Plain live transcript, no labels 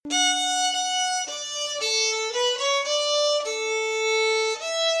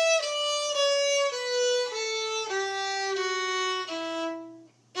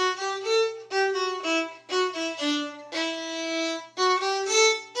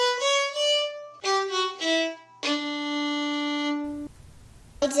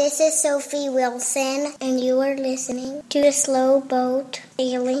this is Sophie Wilson, and you are listening to the Slow Boat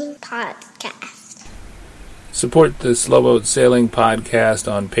Sailing Podcast. Support the Slow Boat Sailing Podcast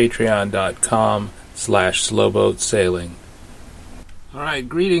on patreon.com/slowboatsailing. All right,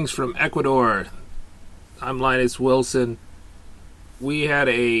 greetings from Ecuador. I'm Linus Wilson. We had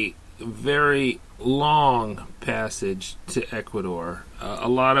a very long passage to Ecuador. A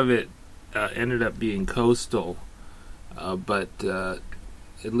lot of it ended up being coastal, but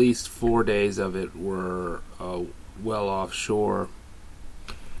at least 4 days of it were well offshore.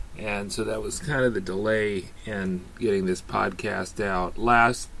 And so that was kind of the delay in getting this podcast out.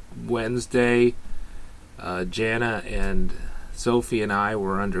 Last Wednesday, Jana and Sophie and I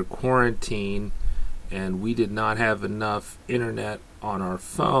were under quarantine, and we did not have enough internet on our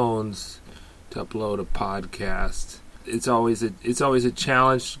phones to upload a podcast. It's always a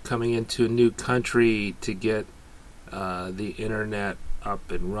challenge coming into a new country to get the internet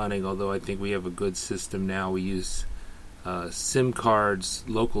up and running, although I think we have a good system now. We use SIM cards,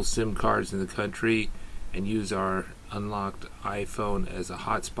 local SIM cards in the country, and use our unlocked iPhone as a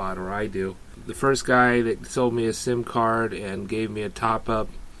hotspot, or I do. The first guy that sold me a SIM card and gave me a top-up,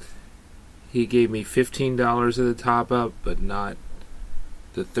 he gave me $15 of the top-up, but not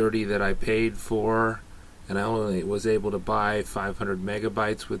the $30 that I paid for, and I only was able to buy 500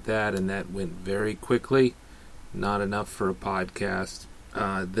 megabytes with that, and that went very quickly. Not enough for a podcast.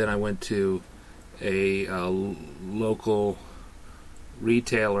 Then I went to a local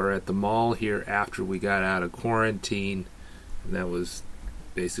retailer at the mall here after we got out of quarantine, and that was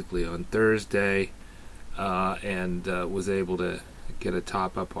basically on Thursday, and was able to get a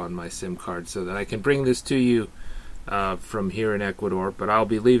top-up on my SIM card so that I can bring this to you from here in Ecuador. But I'll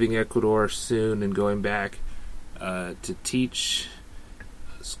be leaving Ecuador soon and going back to teach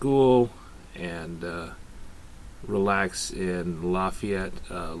school and relax in Lafayette,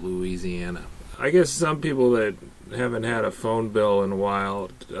 Louisiana. I guess some people that haven't had a phone bill in a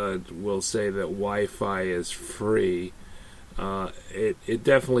while will say that Wi-Fi is free. It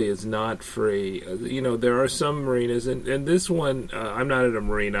definitely is not free. There are some marinas, and this one, I'm not at a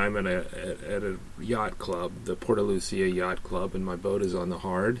marina. I'm at a yacht club, the Porta Lucia Yacht Club, and my boat is on the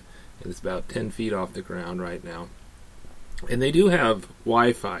Hard, and it's about 10 feet off the ground right now. And they do have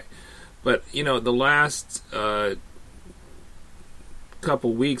Wi-Fi. But, the last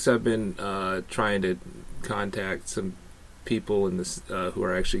couple weeks I've been trying to contact some people in this who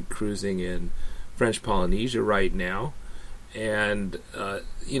are actually cruising in French Polynesia right now. And,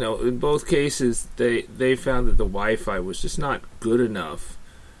 in both cases, they found that the Wi-Fi was just not good enough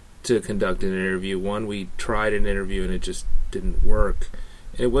to conduct an interview. One, we tried an interview and it just didn't work.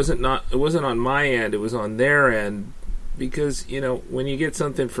 It wasn't on my end, it was on their end. Because, when you get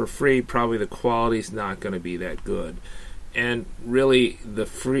something for free, probably the quality's not going to be that good. And really, the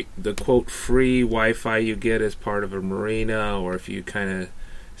quote free Wi-Fi you get as part of a marina, or if you kind of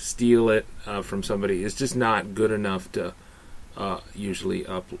steal it from somebody, is just not good enough to usually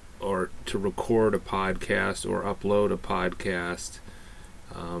to record a podcast or upload a podcast,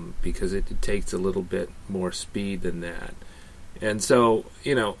 because it takes a little bit more speed than that. And so,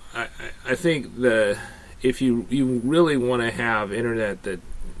 I think if you really want to have internet that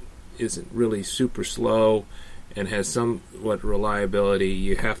isn't really super slow and has somewhat reliability,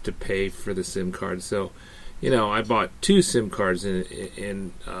 you have to pay for the SIM card. So, I bought 2 SIM cards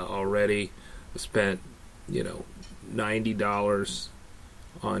in already. I spent, $90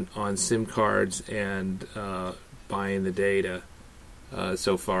 on SIM cards and buying the data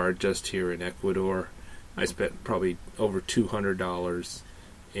so far just here in Ecuador. I spent probably over $200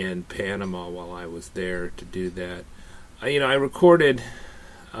 in Panama while I was there to do that. I recorded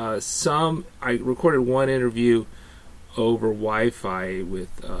one interview over Wi-Fi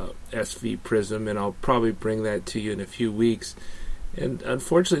with SV Prism, and I'll probably bring that to you in a few weeks. And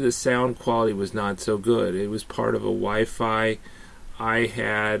unfortunately, the sound quality was not so good. It was part of a Wi-Fi I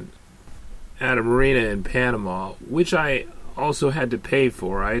had at a marina in Panama, which I also had to pay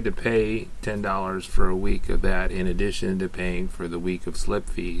for. I had to pay $10 for a week of that, in addition to paying for the week of slip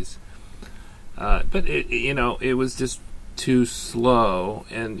fees. But it was just too slow,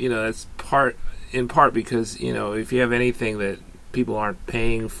 and that's in part because if you have anything that people aren't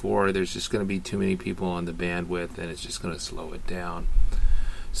paying for, there's just going to be too many people on the bandwidth, and it's just going to slow it down.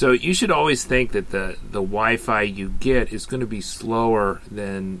 So you should always think that the Wi-Fi you get is going to be slower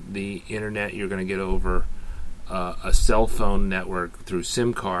than the internet you're going to get over a cell phone network through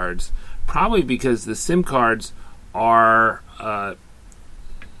SIM cards, probably because the SIM cards are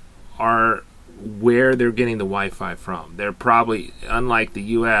where they're getting the Wi-Fi from. They're probably, unlike the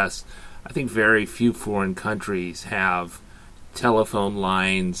U.S., I think very few foreign countries have telephone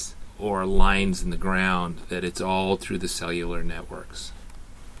lines or lines in the ground, that it's all through the cellular networks.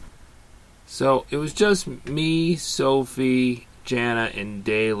 So it was just me, Sophie, Jana, and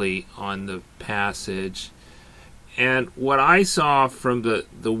Daly on the passage. And what I saw from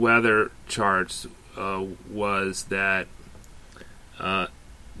the weather charts was that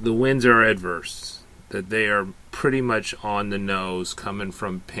the winds are adverse, that they are pretty much on the nose coming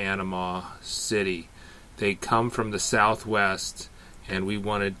from Panama City. They come from the southwest, and we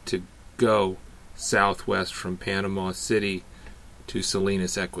wanted to go southwest from Panama City to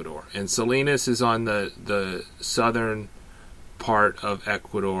Salinas, Ecuador. And Salinas is on the southern part of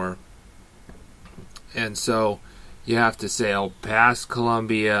Ecuador. And so you have to sail past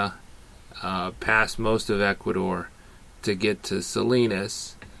Colombia, past most of Ecuador to get to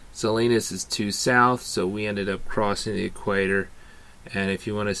Salinas. Salinas is too south, so we ended up crossing the equator. And if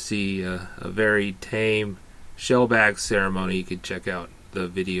you want to see a very tame shellback ceremony, you could check out the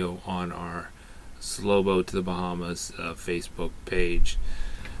video on our Slow Boat to the Bahamas Facebook page.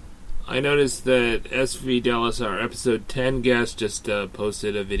 I noticed that SV Dallas, our episode 10 guest, just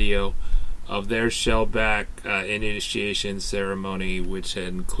posted a video of their shellback initiation ceremony, which had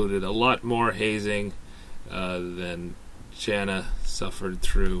included a lot more hazing than Jana suffered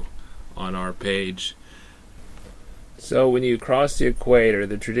through on our page. So when you cross the equator,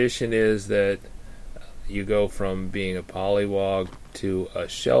 the tradition is that you go from being a pollywog to a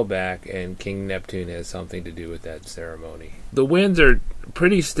shellback, and King Neptune has something to do with that ceremony. The winds are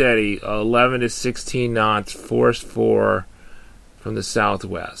pretty steady, 11 to 16 knots, force 4 from the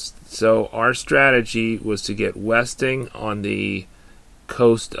southwest. So our strategy was to get westing on the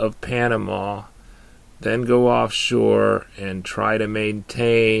coast of Panama, then go offshore and try to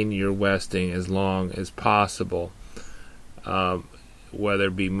maintain your westing as long as possible, whether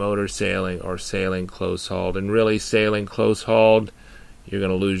it be motor sailing or sailing close hauled. And really, sailing close hauled, you're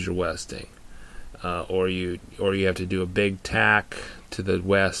going to lose your westing, or you have to do a big tack to the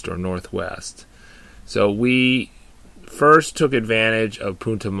west or northwest. So we first took advantage of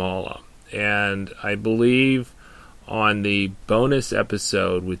Punta Mala, and I believe on the bonus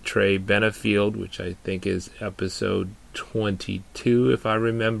episode with Trey Benefield, which I think is episode 22, if I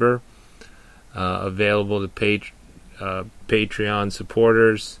remember, available to Patreon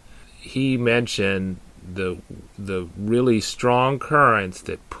supporters, he mentioned the really strong currents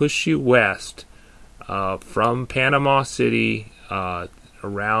that push you west from Panama City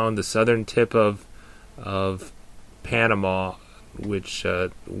around the southern tip of Panama, which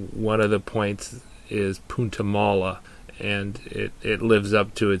one of the points is Punta Mala, and it lives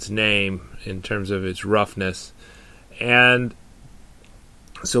up to its name in terms of its roughness. And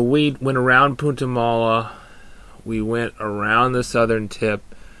so we went around Punta Mala, we went around the southern tip,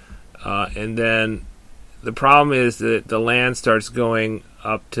 and then the problem is that the land starts going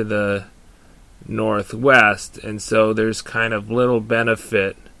up to the northwest, and so there's kind of little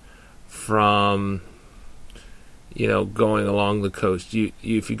benefit from going along the coast.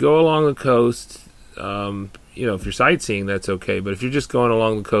 If you go along the coast, if you're sightseeing, that's okay. But if you're just going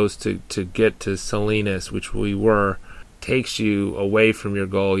along the coast to get to Salinas, which we were, takes you away from your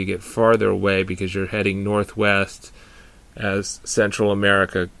goal. You get farther away because you're heading northwest as Central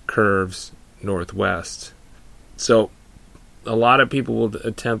America curves northwest. So a lot of people will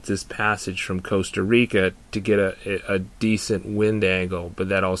attempt this passage from Costa Rica to get a decent wind angle, but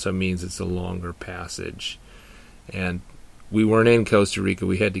that also means it's a longer passage. And we weren't in Costa Rica.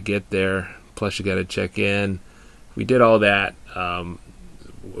 We had to get there. Plus, you got to check in. We did all that.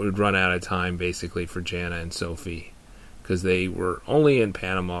 We'd run out of time, basically, for Jana and Sophie, because they were only in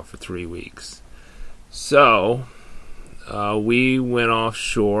Panama for 3 weeks. So we went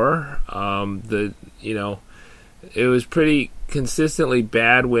offshore. It was pretty consistently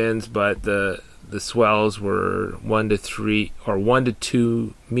bad winds, but the swells were 1 to 3 or 1 to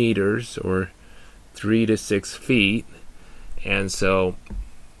 2 meters, or 3 to 6 feet, and so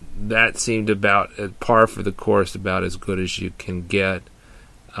that seemed about at par for the course, about as good as you can get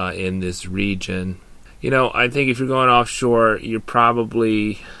in this region. I think if you're going offshore, you're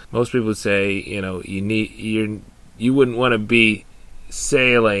probably, most people would say, you wouldn't want to be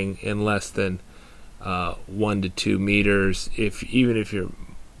sailing in less than 1 to 2 meters. Even if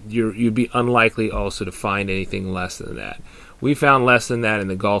you'd be unlikely also to find anything less than that. We found less than that in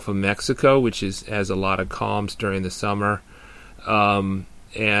the Gulf of Mexico, which has a lot of calms during the summer. And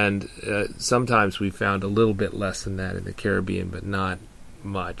sometimes we found a little bit less than that in the Caribbean, but not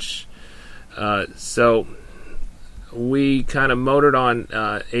much. So we kind of motored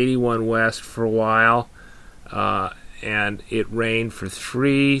on 81 West for a while, and it rained for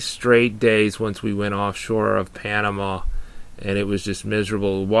 3 straight days once we went offshore of Panama. and it was just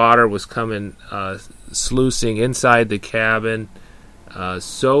miserable. Water was coming, sluicing inside the cabin.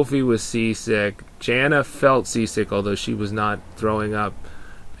 Sophie was seasick. Jana felt seasick, although she was not throwing up.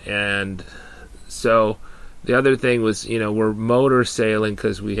 And so the other thing was, we're motor sailing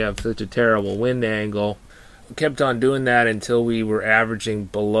because we have such a terrible wind angle. We kept on doing that until we were averaging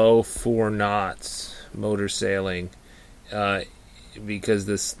below 4 knots motor sailing,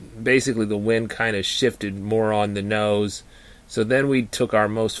 because basically the wind kind of shifted more on the nose. So then we took our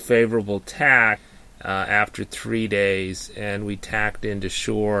most favorable tack after 3 days, and we tacked into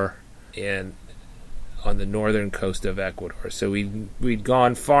shore on the northern coast of Ecuador. So we'd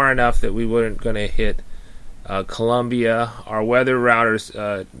gone far enough that we weren't going to hit Colombia. Our weather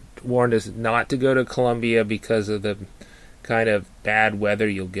routers warned us not to go to Colombia because of the kind of bad weather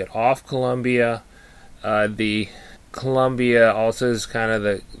you'll get off Colombia. The Colombia also is kind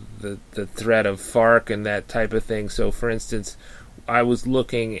of the threat of FARC and that type of thing. So, for instance, I was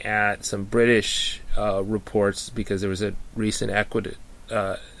looking at some British reports because there was a recent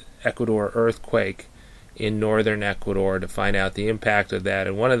Ecuador earthquake in northern Ecuador to find out the impact of that.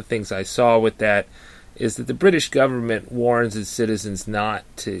 And one of the things I saw with that is that the British government warns its citizens not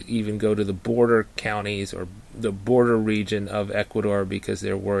to even go to the border counties or the border region of Ecuador because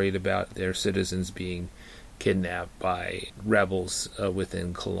they're worried about their citizens being kidnapped by rebels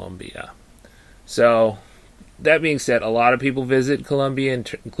within Colombia. So, that being said, a lot of people visit Colombia,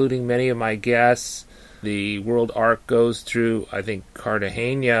 including many of my guests. The World Ark goes through, I think,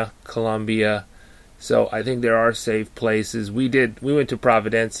 Cartagena, Colombia. So I think there are safe places. We went to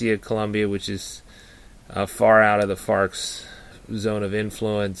Providencia, Colombia, which is far out of the FARC's zone of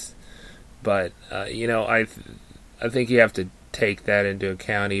influence. But, I think you have to take that into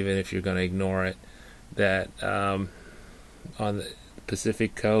account, even if you're going to ignore it, that on the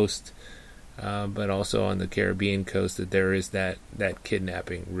Pacific coast, but also on the Caribbean coast, that there is that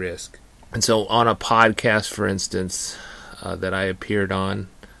kidnapping risk. And so on a podcast, for instance, that I appeared on,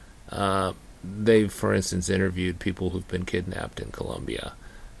 they've, for instance, interviewed people who've been kidnapped in Colombia,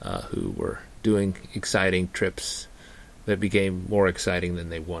 who were doing exciting trips that became more exciting than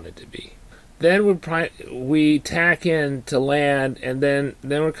they wanted to be. Then we tack in to land, and then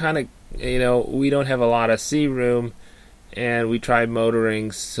we're kind of, we don't have a lot of sea room, and we tried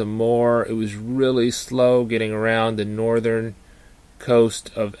motoring some more. It was really slow getting around the northern coast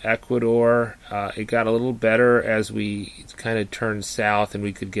of Ecuador. It got a little better as we kind of turned south, and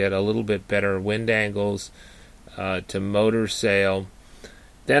we could get a little bit better wind angles to motor sail.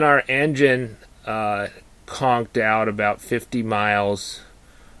 Then our engine conked out about 50 miles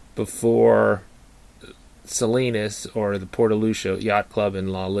before Salinas, or the Porto Lucio Yacht Club in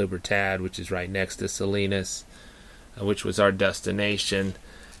La Libertad, which is right next to Salinas, which was our destination.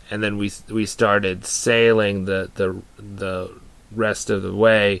 And then we started sailing the rest of the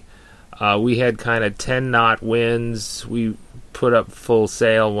way. We had kind of 10-knot winds. We put up full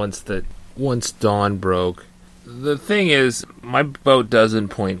sail once dawn broke. The thing is, my boat doesn't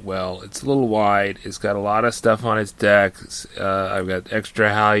point well. It's a little wide. It's got a lot of stuff on its deck. I've got extra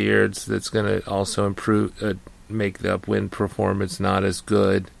halyards that's going to also improve, make the upwind performance not as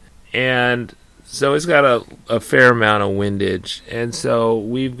good. And so it's got a fair amount of windage. And so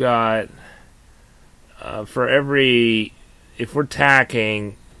we've got, if we're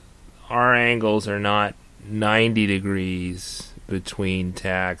tacking, our angles are not 90 degrees between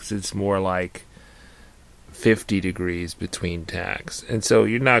tacks. It's more like 50 degrees between tacks. And so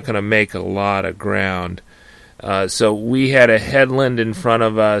you're not going to make a lot of ground. So we had a headland in front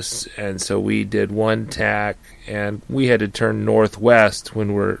of us, and so we did one tack, and we had to turn northwest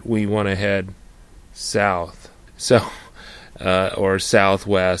when we want to head south. So, or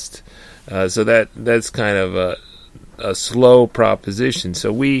southwest. So that's kind of a slow proposition.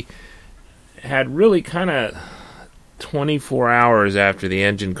 So we had really kind of 24 hours after the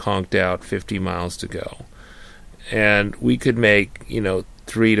engine conked out, 50 miles to go. And we could make,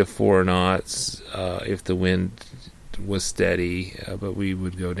 3 to 4 knots if the wind was steady, but we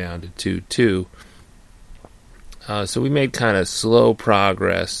would go down to 2. So we made kind of slow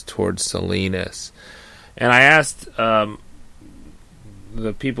progress towards Salinas. And I asked the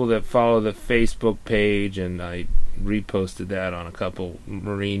people that follow the Facebook page, and I reposted that on a couple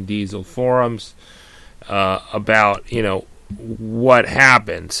Marine Diesel forums, about, what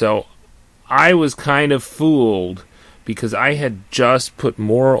happened. So I was kind of fooled because I had just put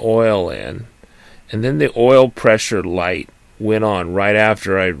more oil in, and then the oil pressure light went on right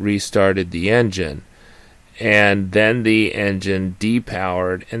after I restarted the engine, and then the engine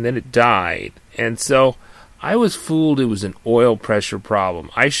depowered, and then it died. And so I was fooled it was an oil pressure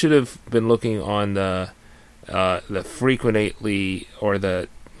problem. I should have been looking on the the frequently or the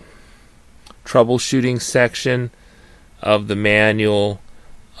troubleshooting section of the manual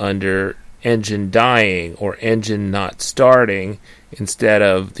under engine dying or engine not starting instead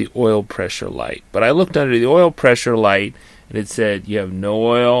of the oil pressure light. But I looked under the oil pressure light and it said you have no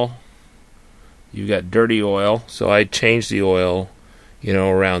oil, you got dirty oil. So I changed the oil,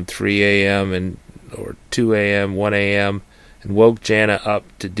 around 3 a.m. or 2 a.m., 1 a.m. and woke Jana up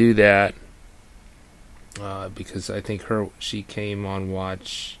to do that because I think she came on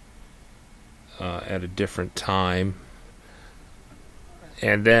watch at a different time.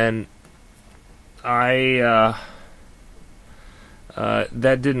 And then that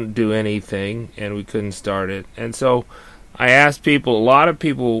didn't do anything, and we couldn't start it. And so I asked people. A lot of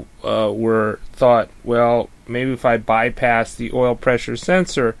people thought, well, maybe if I bypass the oil pressure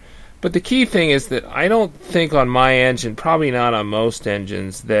sensor. But the key thing is that I don't think on my engine, probably not on most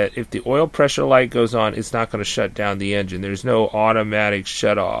engines, that if the oil pressure light goes on, it's not going to shut down the engine. There's no automatic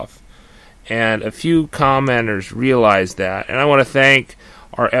shut off. And a few commenters realized that. And I want to thank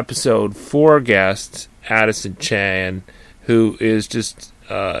our episode 4 guest, Addison Chan, who is just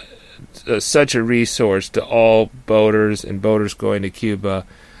such a resource to all boaters and boaters going to Cuba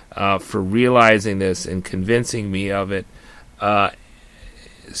for realizing this and convincing me of it.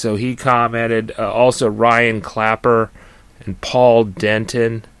 So he commented. Also, Ryan Clapper and Paul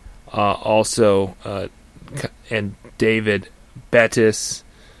Denton, also, and David Bettis,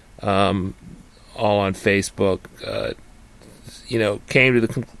 all on Facebook, came to the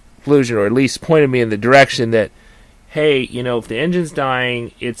conclusion, or at least pointed me in the direction that, hey, if the engine's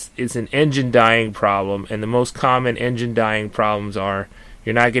dying, it's an engine dying problem, and the most common engine dying problems are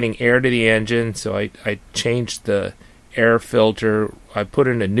you're not getting air to the engine. So I changed the air filter. I put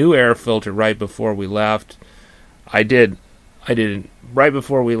in a new air filter right before we left. I did right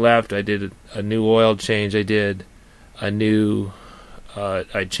before we left. I did a new oil change. I did a new.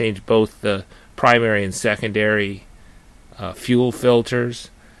 I changed both the primary and secondary fuel filters,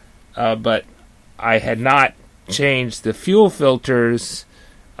 but I had not changed the fuel filters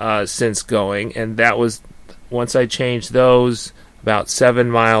since going, and that was once I changed those about 7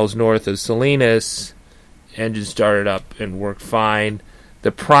 miles north of Salinas. Engine started up and worked fine.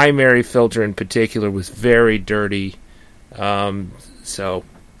 The primary filter in particular was very dirty, so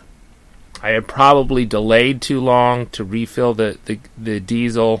I had probably delayed too long to refill the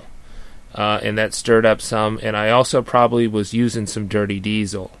diesel, and that stirred up some. And I also probably was using some dirty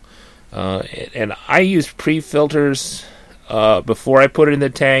diesel. And I used pre-filters before I put it in the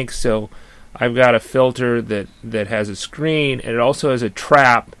tank, so I've got a filter that has a screen, and it also has a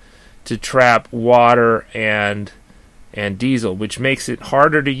trap to trap water and diesel, which makes it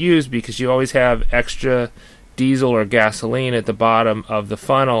harder to use because you always have extra diesel or gasoline at the bottom of the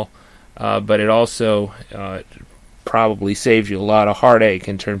funnel, but it also probably saves you a lot of heartache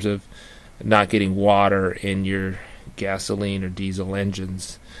in terms of not getting water in your gasoline or diesel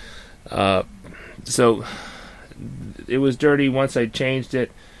engines. So it was dirty. Once I changed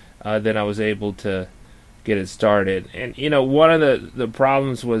it, then I was able to get it started. And one of the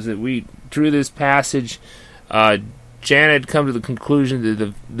problems was that we drew this passage. Jan had come to the conclusion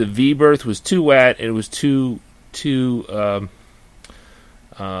that the V berth was too wet and it was too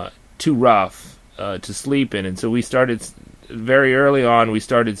rough to sleep in, and so we started very early on. We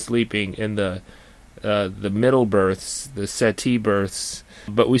started sleeping in the middle berths, the settee berths.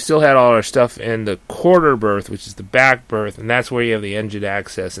 But we still had all our stuff in the quarter berth, which is the back berth, and that's where you have the engine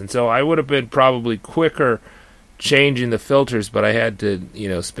access. And so I would have been probably quicker changing the filters, but I had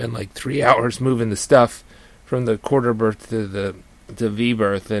to, spend like 3 hours moving the stuff from the quarter berth to the V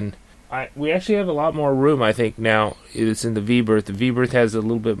berth. And we actually have a lot more room, I think, now. It's in the V berth. The V berth has a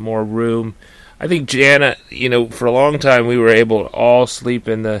little bit more room. I think Jana, for a long time we were able to all sleep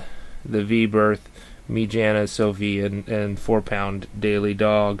in the V berth. Me, Jana, Sophie, and 4-pound daily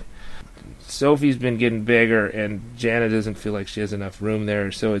dog. Sophie's been getting bigger, and Jana doesn't feel like she has enough room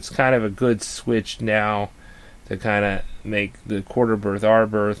there, so it's kind of a good switch now to kind of make the quarter berth our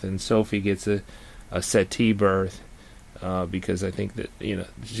berth, and Sophie gets a settee berth because I think that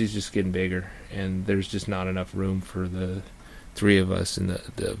she's just getting bigger, and there's just not enough room for the three of us in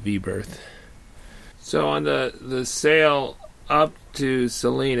the V berth. So on the sail up to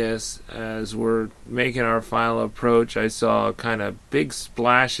Salinas, as we're making our final approach, I saw kind of big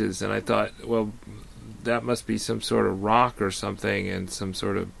splashes, and I thought, well, that must be some sort of rock or something and some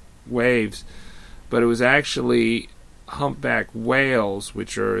sort of waves. But it was actually humpback whales,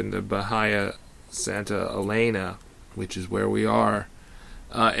 which are in the Bahia Santa Elena, which is where we are.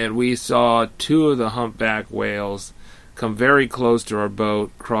 And we saw 2 of the humpback whales come very close to our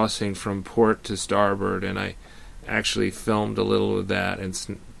boat, crossing from port to starboard, and I actually filmed a little of that and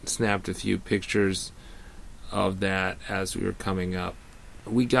snapped a few pictures of that as we were coming up.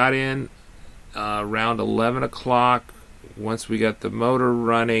 We got in around 11 o'clock once we got the motor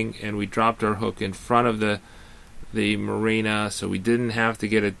running, and we dropped our hook in front of the marina, so we didn't have to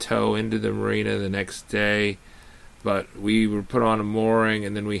get a tow into the marina the next day. But we were put on a mooring,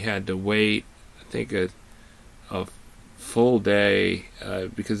 and then we had to wait, I think, a full day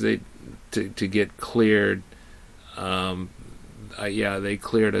because to get cleared. They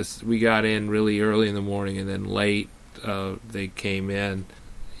cleared us. We got in really early in the morning, and then late they came in.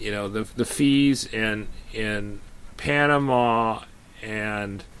 You know, the fees in Panama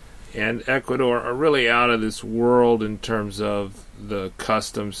and Ecuador are really out of this world in terms of the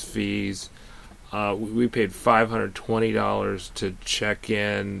customs fees. We paid $520 to check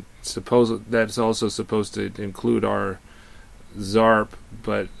in. That's also supposed to include our ZARP,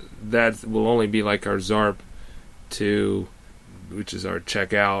 but that will only be like our ZARP which is our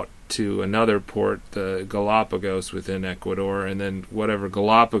checkout to another port, the Galapagos within Ecuador, and then whatever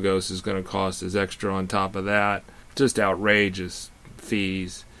Galapagos is going to cost is extra on top of that. Just outrageous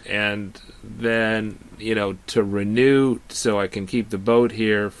fees. And then, to renew so I can keep the boat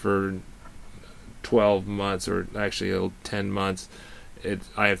here for 12 months, or actually 10 months,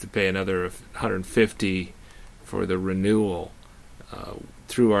 I have to pay another $150 for the renewal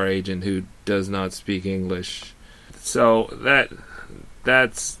through our agent who does not speak English. So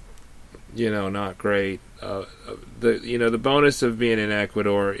that's not great. The bonus of being in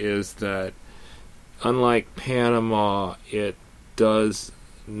Ecuador is that unlike Panama, it does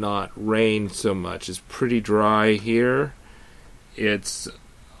not rain so much. It's pretty dry here. It's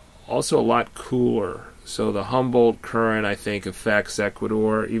also a lot cooler. So the Humboldt current, I think, affects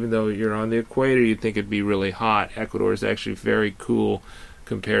Ecuador. Even though you're on the equator, you'd think it'd be really hot. Ecuador is actually very cool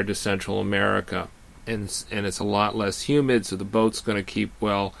compared to Central America. And it's a lot less humid, so the boat's going to keep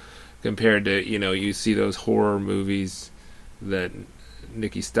well compared to, you see those horror movies that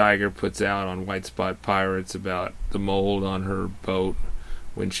Nikki Steiger puts out on White Spot Pirates about the mold on her boat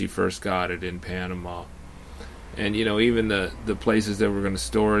when she first got it in Panama. And, even the places that we're going to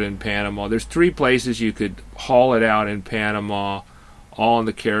store it in Panama, there's 3 places you could haul it out in Panama, all on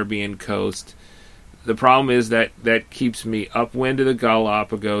the Caribbean coast. The problem is that keeps me upwind of the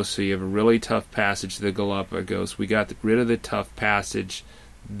Galapagos, so you have a really tough passage to the Galapagos. We got rid of the tough passage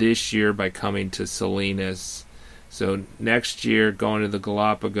this year by coming to Salinas. So next year, going to the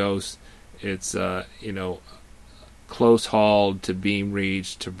Galapagos, it's, close hauled to Beam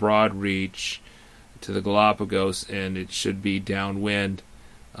Reach, to Broad Reach, to the Galapagos, and it should be downwind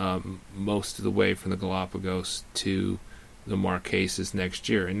most of the way from the Galapagos to the Marquesas next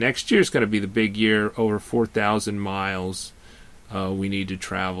year. And next year is going to be the big year, over 4,000 miles we need to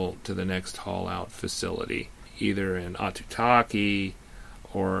travel to the next haul-out facility, either in Atutaki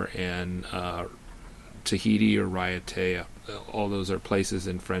or in Tahiti or Raiatea. All those are places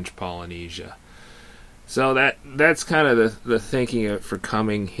in French Polynesia. So that's kind of the thinking for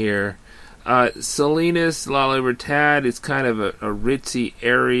coming here. Salinas, La Libertad is kind of a ritzy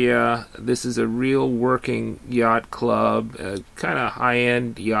area. This is a real working yacht club, kind of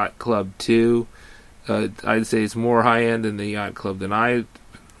high-end yacht club too. I'd say it's more high-end than the yacht club than I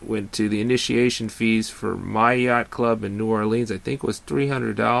went to. The initiation fees for my yacht club in New Orleans, I think, was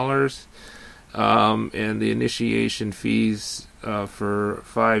 $300. And the initiation fees for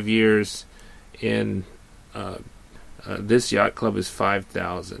 5 years in this yacht club is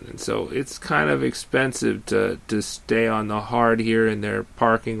 $5,000, and so it's kind of expensive to stay on the Hard here in their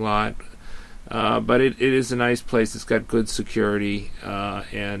parking lot. But it is a nice place. It's got good security,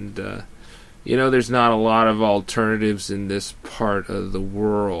 and there's not a lot of alternatives in this part of the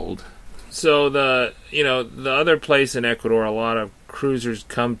world. So the other place in Ecuador, a lot of cruisers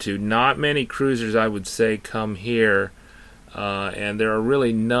come to. Not many cruisers, I would say, come here, and there are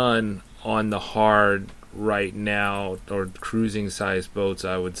really none on the Hard right now, or cruising size boats,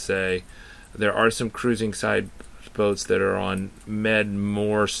 I would say. There are some cruising size boats that are on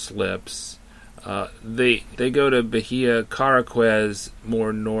Med-More slips. They go to Bahia Caraquez,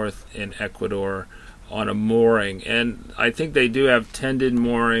 more north in Ecuador, on a mooring, and I think they do have tended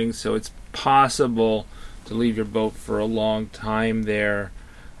moorings, so it's possible to leave your boat for a long time there.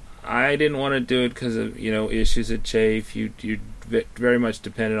 I didn't want to do it because of issues of chafe. You're very much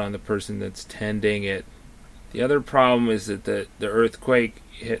dependent on the person that's tending it. The other problem is that the earthquake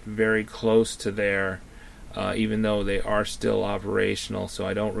hit very close to there, even though they are still operational, so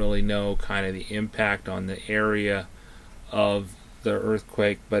I don't really know kind of the impact on the area of the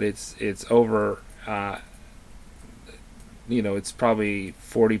earthquake, but it's over it's probably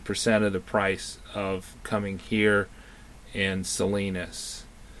 40% of the price of coming here in Salinas.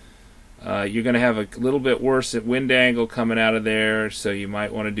 You're going to have a little bit worse wind angle coming out of there, so you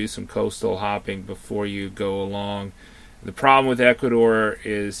might want to do some coastal hopping before you go along. The problem with Ecuador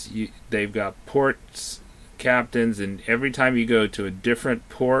is they've got ports captains, and every time you go to a different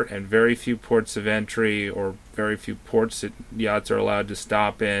port and very few ports of entry or very few ports that yachts are allowed to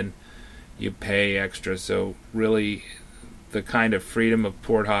stop in, you pay extra. So really the kind of freedom of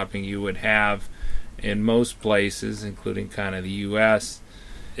port hopping you would have in most places, including kind of the U.S.,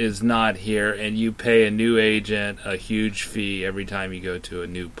 is not here, and you pay a new agent a huge fee every time you go to a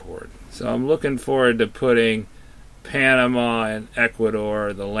new port. So I'm looking forward to putting Panama and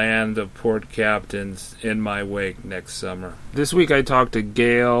Ecuador, the land of port captains, in my wake next summer. This week I talked to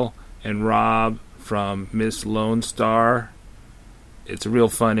Gail and Rob from Miss Lone Star. It's a real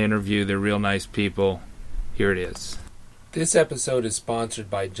fun interview. They're real nice people. Here it is. This episode is sponsored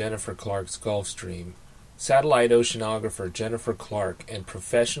by Jennifer Clark's Gulfstream. Satellite oceanographer Jennifer Clark and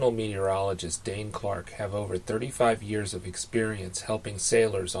professional meteorologist Dane Clark have over 35 years of experience helping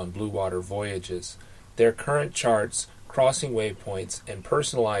sailors on blue water voyages. Their current charts, crossing waypoints, and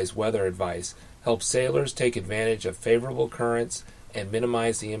personalized weather advice help sailors take advantage of favorable currents and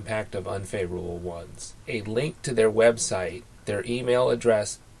minimize the impact of unfavorable ones. A link to their website, their email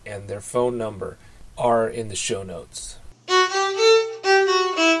address, and their phone number are in the show notes.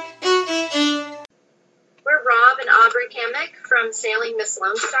 We're Rob and Aubrey Kamek from Sailing Miss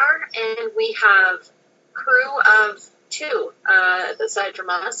Lone Star, and we have crew of two aside from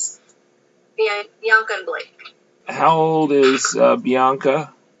us, Bianca and Blake. How old is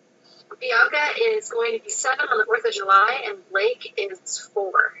Bianca? Bianca is going to be 7 on the 4th of July, and Blake is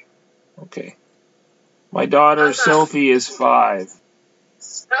 4. Okay. My daughter, Sophie, is 5.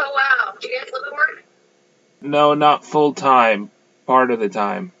 Oh, wow. Do you guys live aboard? No, not full time. Part of the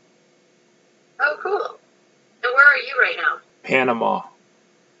time. Oh, cool. And where are you right now? Panama.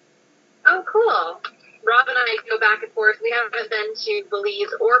 Oh, cool. Rob and I go back and forth. We haven't been to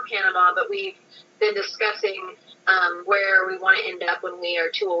Belize or Panama, but we've been discussing where we want to end up when we are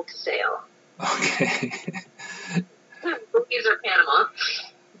too old to sail. Okay. Belize or Panama.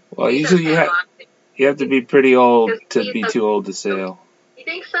 Well, usually you have to be pretty old to be too old to sail. You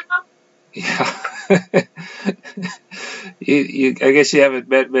think so? Yeah. I guess you haven't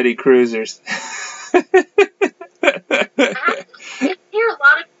met many cruisers. I hear a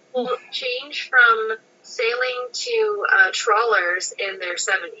lot of people change from sailing to trawlers in their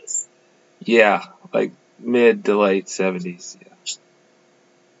 70s. Yeah, like mid to late 70s. Yeah.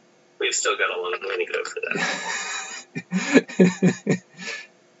 We've still got a long way to go for that.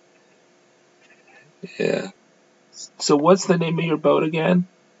 Yeah. So what's the name of your boat again?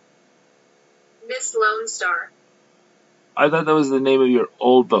 Miss Lone Star. I thought that was the name of your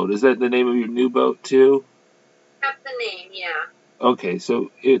old boat. Is that the name of your new boat too? That's the name, yeah. Okay,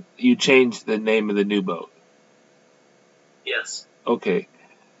 so you changed the name of the new boat. Yes. Okay.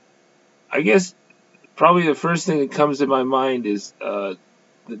 I guess probably the first thing that comes to my mind is the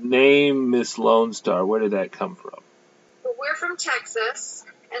name Miss Lone Star. Where did that come from? Well, we're from Texas,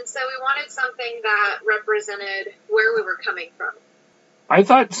 and so we wanted something that represented where we were coming from. I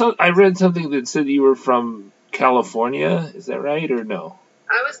thought I read something that said you were from California. Is that right or no?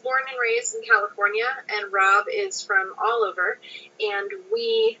 I was born and raised in California, and Rob is from all over, and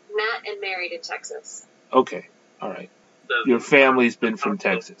we met and married in Texas. Okay, all right. Your family's been from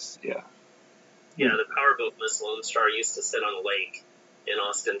Texas, yeah. Yeah, the powerboat Miss Lone Star used to sit on a lake in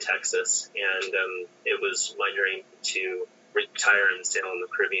Austin, Texas, and it was my dream to retire and sail in the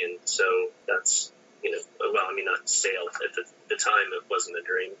Caribbean. So that's, not sail. At the time, it wasn't a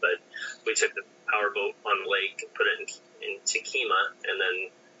dream, but we took the powerboat on the lake, put it in Tequima, and then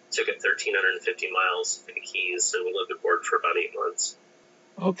took it 1,350 miles to the Keys, so we lived aboard for about 8 months.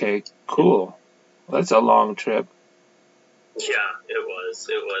 Okay, cool. Well, that's a long trip. Yeah, it was.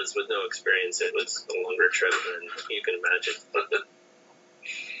 It was. With no experience, it was a longer trip than you can imagine.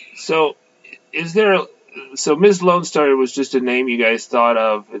 So, so Miss Lone Star was just a name you guys thought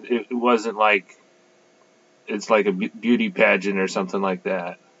of. It wasn't like it's like a beauty pageant or something like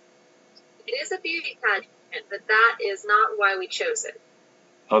that. It is a beauty pageant, but that is not why we chose it.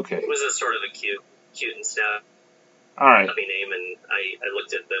 Okay. It was a sort of a cute and snappy all right. name, and I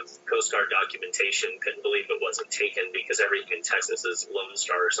looked at the Coast Guard documentation, couldn't believe it wasn't taken because everything in Texas is Lone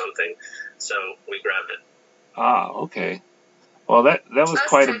Star or something, so we grabbed it. Ah, okay. Well, that was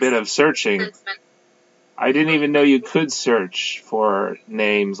quite a bit of searching. I didn't even know you could search for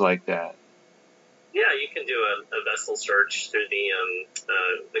names like that. Yeah, you can do a vessel search through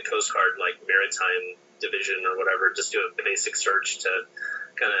the Coast Guard maritime division or whatever. Just do a basic search to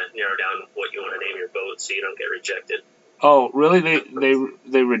kind of narrow down what you want to name your boat so you don't get rejected. Oh, really?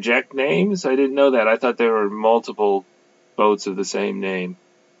 They reject names? I didn't know that. I thought there were multiple boats of the same name.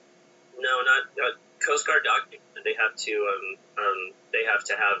 No, not Coast Guard document. They have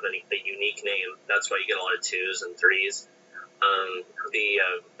to have a unique name. That's why you get a lot of 2s and 3s.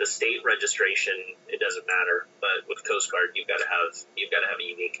 The state registration, it doesn't matter, but with Coast Guard, you've got to have a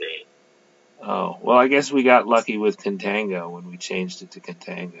unique name. Oh, well, I guess we got lucky with Contango when we changed it to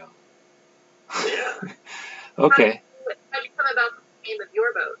Contango. Yeah. Okay. How did you come about the name of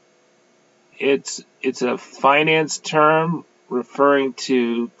your boat? It's a finance term referring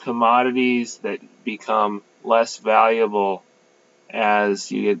to commodities that become less valuable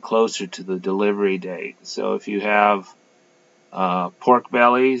as you get closer to the delivery date. So if you have pork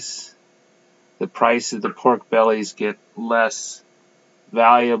bellies, the price of the pork bellies get less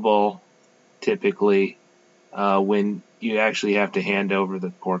valuable typically when you actually have to hand over the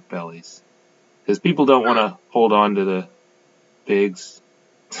pork bellies. Because people don't want to hold on to the pigs.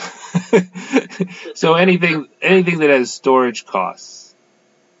 So anything that has storage costs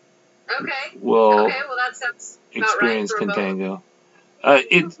will that sounds about experience right for a boat.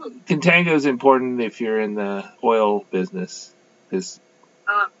 Contango. Contango is important if you're in the oil business, because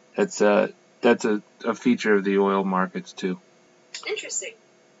that's a feature of the oil markets too. Interesting.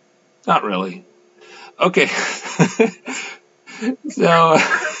 Not really. Okay. So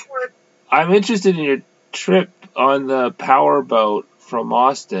I'm interested in your trip on the power boat from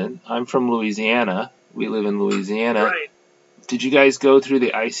Austin. I'm from Louisiana. We live in Louisiana. Right. Did you guys go through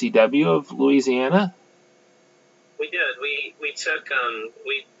the ICW of Louisiana? We did. We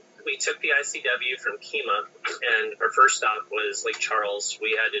took the ICW from Kemah, and our first stop was Lake Charles.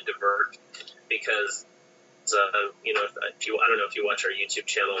 We had to divert because, I don't know if you watch our YouTube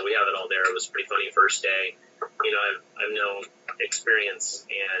channel, we have it all there. It was pretty funny first day. I've no experience,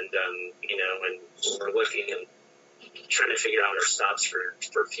 and and we're looking and trying to figure out our stops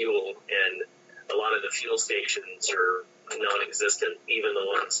for fuel, and a lot of the fuel stations are non-existent, even the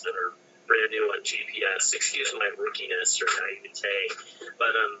ones that are brand new on GPS. Excuse my rookiness or naivete,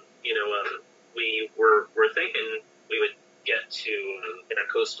 but we were thinking we would get to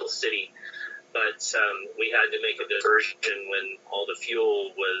Intercoastal City, but we had to make a diversion when all the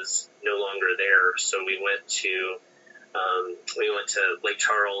fuel was no longer there. So we went to Lake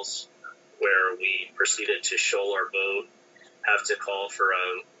Charles, where we proceeded to shoal our boat, have to call for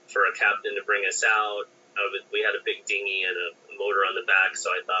a captain to bring us out. We had a big dinghy and a motor on the back, so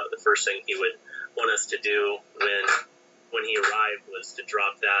I thought the first thing he would want us to do when he arrived was to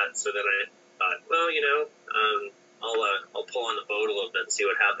drop that. So then I thought, well, I'll pull on the boat a little bit and see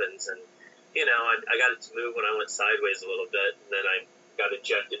what happens. And I got it to move when I went sideways a little bit, and then I got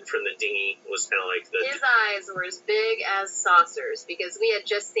ejected from the dinghy. It was kind of like his eyes were as big as saucers because we had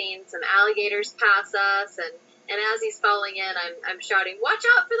just seen some alligators pass us, and as he's falling in, I'm shouting, "Watch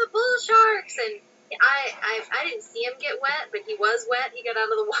out for the bull sharks!" And I didn't see him get wet, but he was wet. He got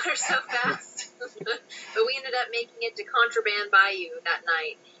out of the water so fast. But we ended up making it to Contraband Bayou that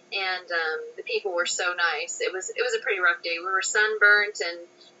night, and the people were so nice. It was a pretty rough day. We were sunburnt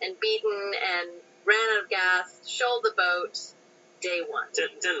and beaten and ran out of gas, shoaled the boat. Day one.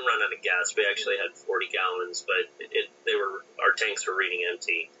 Didn't run out of gas. We actually had 40 gallons, but our tanks were reading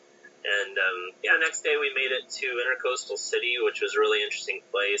empty. And next day we made it to Intercoastal City, which was a really interesting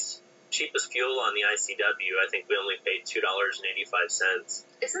place. Cheapest fuel on the ICW. I think we only paid $2.85.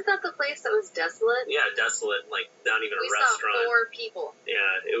 Isn't that the place that was desolate? Yeah, desolate, like not even a restaurant. We saw 4 people.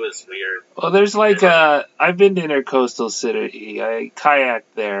 Yeah, it was weird. Well, there's I've been to Intercoastal City. I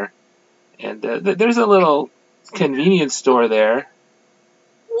kayaked there, and there's a little convenience store there.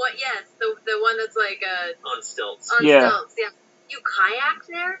 What? Yes, the one that's on stilts. On stilts, yeah. You kayaked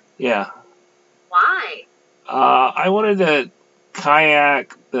there? Yeah. Why? I wanted to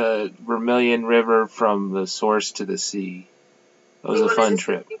kayak the Vermilion River from the source to the sea. It was a fun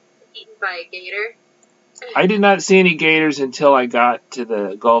trip. Eaten by a gator? I did not see any gators until I got to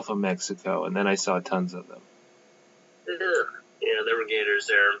the Gulf of Mexico, and then I saw tons of them. Ugh. Yeah, there were gators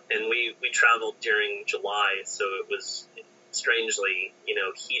there, and we traveled during July, so it was strangely,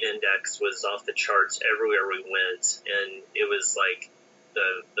 heat index was off the charts everywhere we went, and it was like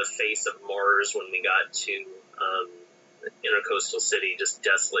the face of Mars when we got to Intercoastal City, just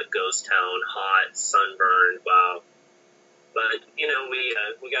desolate ghost town, hot, sunburned, wow. But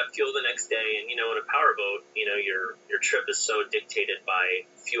we got fuel the next day, and in a powerboat, your trip is so dictated by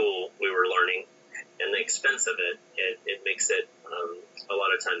fuel. We were learning, and the expense of it makes it a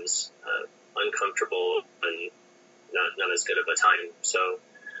lot of times uncomfortable and not as good of a time. So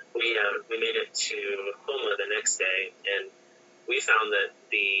we made it to Homa the next day, and we found that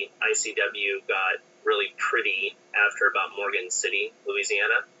the ICW got really pretty after about Morgan City,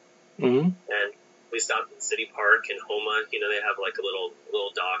 Louisiana. Mm-hmm. And we stopped at City Park in Homa. You know, they have like a little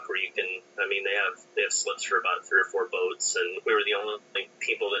dock where you can, I mean, they have slips for about 3 or 4 boats, and we were the only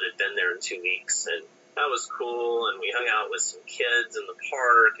people that had been there in 2 weeks, and that was cool. And we hung out with some kids in the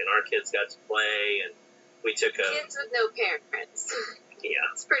park, and our kids got to play, and we took kids with no parents.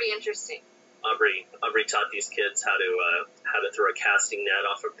 Yeah, it's pretty interesting. Aubrey taught these kids how to throw a casting net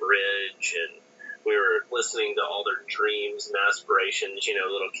off a bridge, and we were listening to all their dreams and aspirations. You know,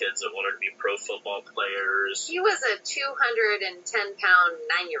 little kids that wanted to be pro football players. He was a 210-pound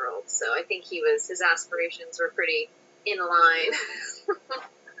 9-year-old, so I think his aspirations were pretty in line.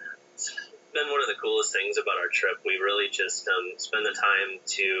 It's been one of the coolest things about our trip. We really just spend the time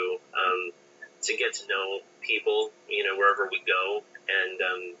to get to know people, you know, wherever we go. And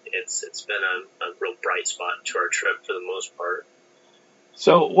it's been a real bright spot to our trip for the most part.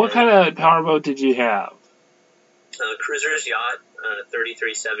 So what kind of powerboat did you have? Cruiser's yacht,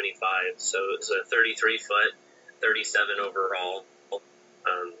 3375. So it was a 33-foot, 37 overall.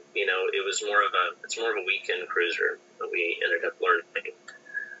 You know, it's more of a weekend cruiser that we ended up learning.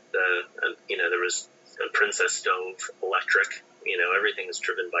 There was a Princess stove, electric. You know, everything's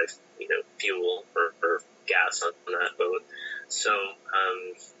driven by, you know, fuel or gas on that boat. So,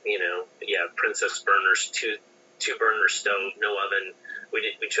 Princess burners, two burner stove, no oven.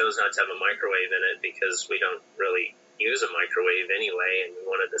 We chose not to have a microwave in it because we don't really use a microwave anyway, and we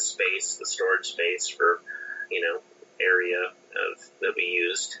wanted the storage space for, you know, area that we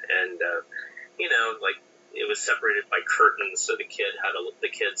used. And, it was separated by curtains, so the kids had a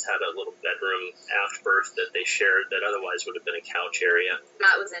little bedroom aft berth that they shared that otherwise would have been a couch area.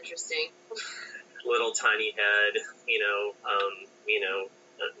 That was interesting. Little tiny head,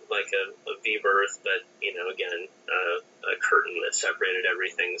 like a V berth, but, you know, again, a curtain that separated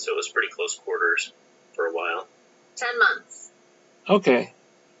everything, so it was pretty close quarters for a while. 10 months. Okay.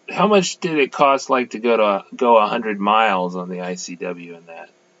 How much did it cost, to go 100 miles on the ICW and that?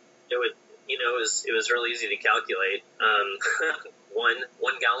 It was real easy to calculate.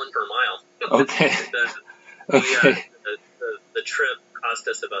 1 gallon per mile. Okay. The trip cost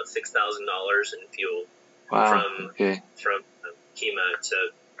us about $6,000 in fuel. Wow. From Kemah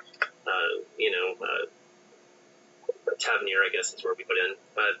to Tavernier, I guess is where we put in.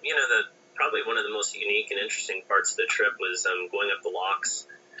 But probably one of the most unique and interesting parts of the trip was going up the locks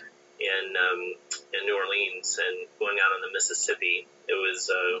in New Orleans and going out on the Mississippi. It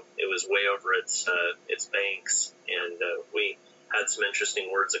was way over its banks, and we had some interesting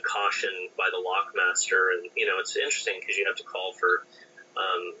words of caution by the lockmaster. And it's interesting because you have to call for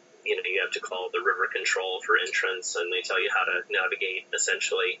you have to call the river control for entrance, and they tell you how to navigate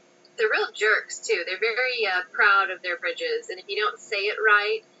essentially. They're real jerks too. They're very proud of their bridges, and if you don't say it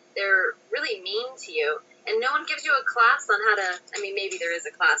right, they're really mean to you. And no one gives you a class on how to, maybe there is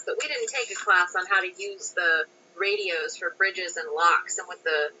a class, but we didn't take a class on how to use the radios for bridges and locks and what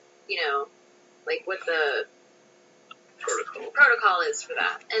the, what the protocol is for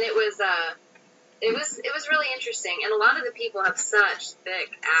that. And it was really interesting. And a lot of the people have such thick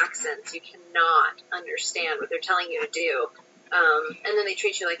accents, you cannot understand what they're telling you to do. And then they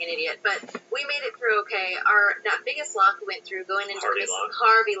treat you like an idiot. But we made it through okay. That biggest lock we went through going into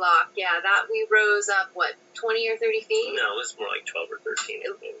Harvey Lock, yeah, that we rose up, 20 or 30 feet? No, it was more like 12 or 13.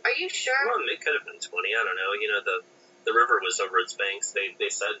 Are you sure? Well, it could have been 20. I don't know. The river was over its banks. They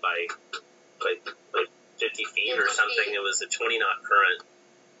said by 50 feet or something. It was a 20-knot current.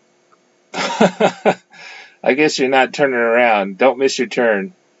 I guess you're not turning around. Don't miss your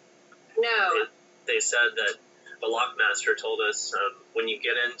turn. No. They said that the lockmaster told us when you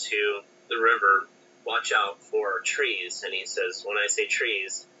get into the river, watch out for trees. And he says, when I say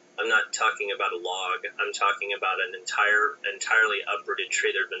trees, I'm not talking about a log. I'm talking about an entirely uprooted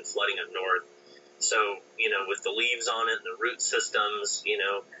tree that had been flooding up north. So, with the leaves on it and the root systems,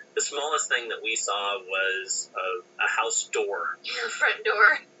 the smallest thing that we saw was a house door. Your front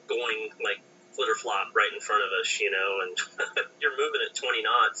door. Going flitter flop right in front of us, and you're moving at 20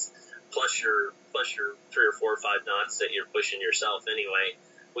 knots. Plus your 3 or 4 or 5 knots that you're pushing yourself anyway.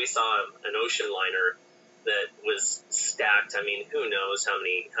 We saw an ocean liner that was stacked. Who knows how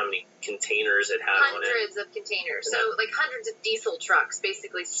many containers it had on it. Hundreds of containers. So hundreds of diesel trucks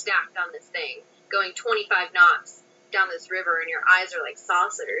basically stacked on this thing, going 25 knots down this river, and your eyes are like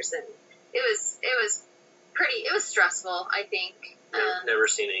saucers. And it was stressful, I think. Never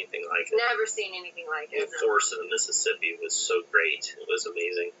seen anything like it. Never seen anything like it. The force of the Mississippi was so great. It was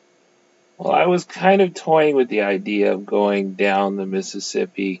amazing. Well, I was kind of toying with the idea of going down the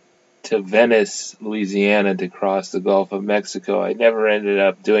Mississippi to Venice, Louisiana, to cross the Gulf of Mexico. I never ended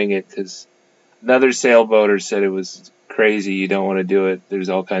up doing it because another sailboater said it was crazy. You don't want to do it. There's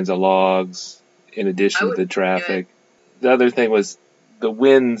all kinds of logs in addition to the traffic. The other thing was the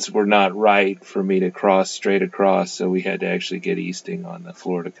winds were not right for me to cross straight across, so we had to actually get easting on the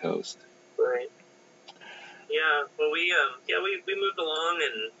Florida coast. Right. Yeah, well, we moved along,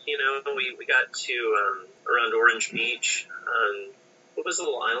 and we got to around Orange Beach. What was the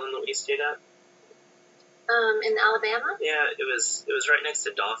little island that we stayed at? In Alabama? Yeah, it was right next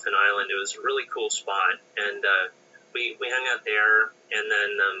to Dauphin Island. It was a really cool spot, and we hung out there, and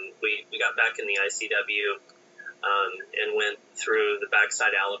then we got back in the ICW and went through the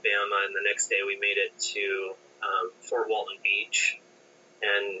backside of Alabama, and the next day we made it to Fort Walton Beach,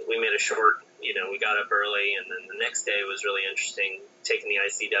 and we made a short. We got up early, and then the next day was really interesting, taking the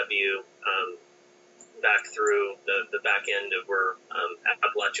ICW back through the back end of where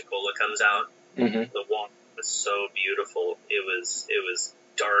Apalachicola comes out. Mm-hmm. The water was so beautiful. It was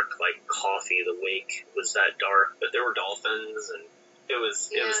dark like coffee. The wake was that dark, but there were dolphins, and it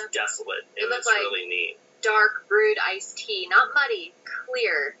was desolate. It was like really neat. Dark brewed iced tea, not muddy,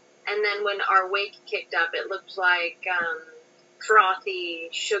 clear. And then when our wake kicked up, it looked like frothy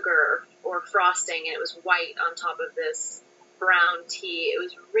sugar or frosting, and it was white on top of this brown tea. It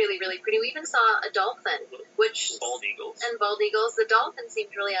was really, really pretty. We even saw a dolphin, which bald eagles. And bald eagles. The dolphin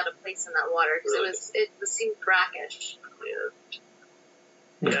seemed really out of place in that water because it seemed brackish. Yeah.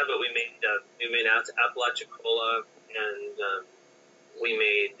 Yeah, but we made out to Apalachicola, and we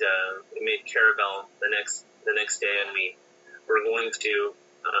made Carabel the next day, and we were going to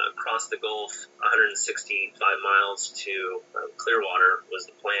cross the Gulf 165 miles to Clearwater was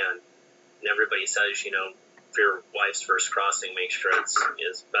the plan. And everybody says, for your wife's first crossing, make sure it's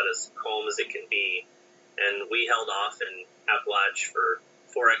about as calm as it can be. And we held off in Appalach for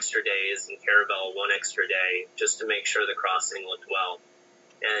 4 extra days and Carabel 1 extra day just to make sure the crossing looked well.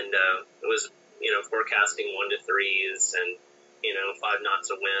 And it was, forecasting 1 to 3s and, 5 knots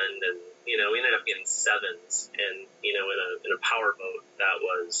of wind. And, we ended up getting 7s. And, in a power boat, that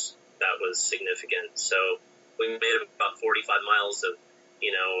was significant. So we made about 45 miles of,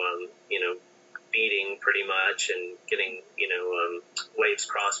 beating pretty much and getting, waves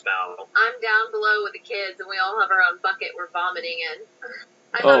cross bow. I'm down below with the kids, and we all have our own bucket we're vomiting in.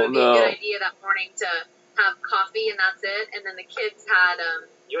 I thought it would be a good idea that morning to have coffee, and that's it. And then the kids had...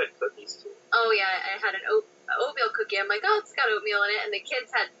 You had cookies, too. Oh, yeah, I had an oatmeal cookie. I'm like, it's got oatmeal in it. And the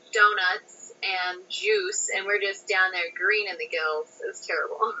kids had donuts and juice, and we're just down there green in the gills. It was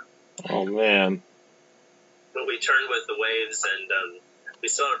terrible. Oh, man. But we turned with the waves, and we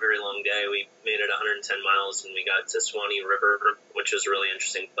still had a very long day. We made it 110 miles, and we got to Suwannee River, which was a really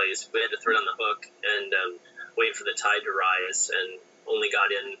interesting place. We had to throw it on the hook and wait for the tide to rise, and only got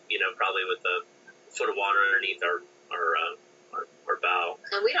in, probably with a foot of water underneath our bow.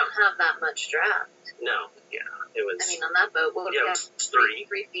 And we don't have that much draft. No, yeah, it was. On that boat, what would we have? 3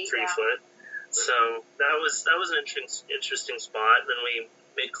 feet. 3 foot. So that was an interesting spot. Then we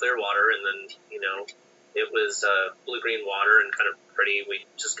made Clearwater, and then it was blue-green water and kind of pretty. We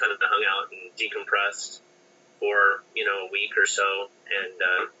just kind of hung out and decompressed for, a week or so. And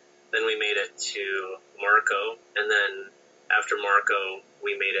then we made it to Marco. And then after Marco,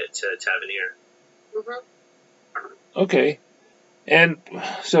 we made it to Tavernier. Mm-hmm. Okay. And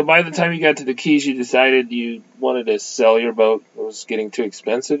so by the time you got to the Keys, you decided you wanted to sell your boat. It was getting too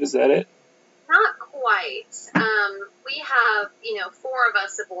expensive. Is that it? Not quite. We have, 4 of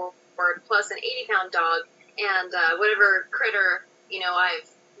us aboard, plus an 80-pound dog, and whatever critter, I've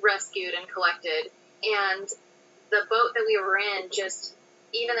rescued and collected. And the boat that we were in, just,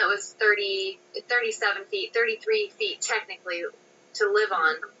 even though it was 37 feet, 33 feet technically to live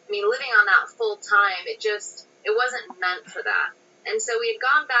on, living on that full time, it wasn't meant for that. And so we had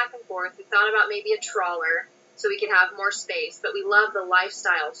gone back and forth. We thought about maybe a trawler so we could have more space, but we love the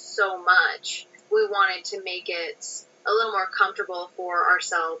lifestyle so much. We wanted to make it a little more comfortable for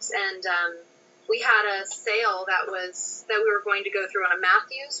ourselves. And we had a sale that we were going to go through on a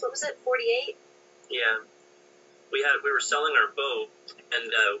Matthews. What was it, 48? Yeah. We were selling our boat, and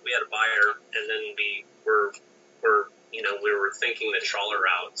we had a buyer, and then we were thinking the trawler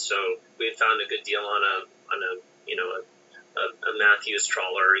route. So we had found a good deal on a Matthews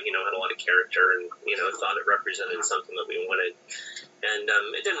trawler, had a lot of character, and thought it represented something that we wanted. And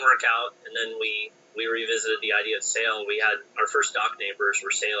it didn't work out. And then we revisited the idea of sail. We had our first dock neighbors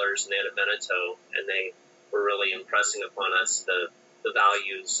were sailors, and they had a Veneto, and they were really impressing upon us the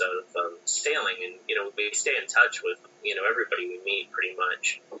values of sailing. And we stay in touch with everybody we meet pretty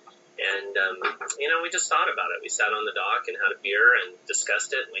much. And, we just thought about it. We sat on the dock and had a beer and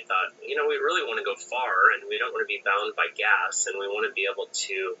discussed it. And we thought, we really want to go far, and we don't want to be bound by gas, and we want to be able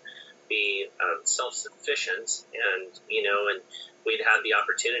to be self-sufficient. And we'd had the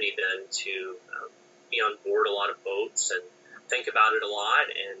opportunity then to be on board a lot of boats and think about it a lot.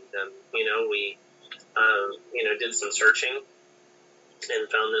 And, we, did some searching and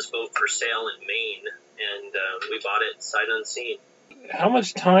found this boat for sale in Maine, and we bought it sight unseen. How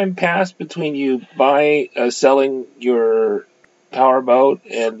much time passed between you selling your powerboat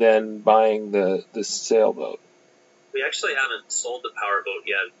and then buying the sailboat? We actually haven't sold the powerboat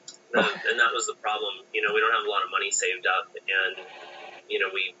yet, and that was the problem. We don't have a lot of money saved up, and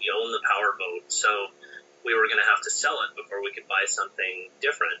we own the powerboat, so we were going to have to sell it before we could buy something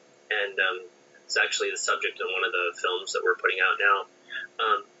different. And it's actually the subject of one of the films that we're putting out now.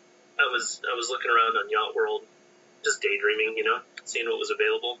 I was looking around on Yacht World, just daydreaming, seeing what was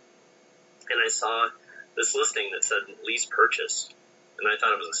available, and I saw this listing that said lease purchase, and I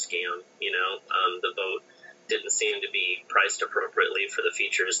thought it was a scam. The boat didn't seem to be priced appropriately for the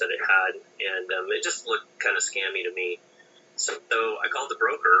features that it had, and it just looked kind of scammy to me. So I called the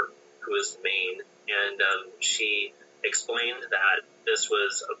broker, who is in Maine, and she explained that this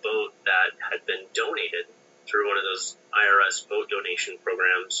was a boat that had been donated through one of those IRS boat donation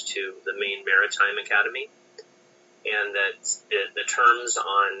programs to the Maine Maritime Academy, and that the terms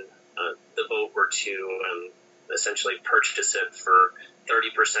on the boat were to essentially purchase it for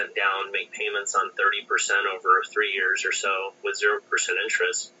 30% down, make payments on 30% over 3 years or so with 0%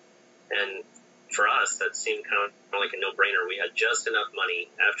 interest. And for us, that seemed kind of like a no-brainer. We had just enough money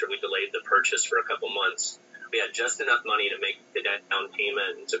after we delayed the purchase for a couple months. We had just enough money to make the down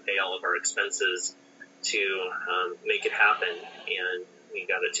payment and to pay all of our expenses to make it happen, and we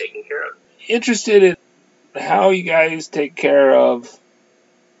got it taken care of. Interested in how you guys take care of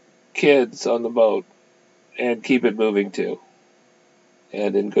kids on the boat and keep it moving too,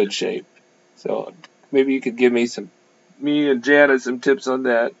 and in good shape. So maybe you could give me and Jana some tips on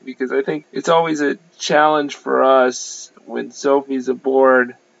that, because I think it's always a challenge for us when Sophie's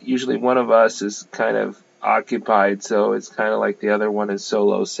aboard. Usually one of us is kind of occupied, so it's kind of like the other one is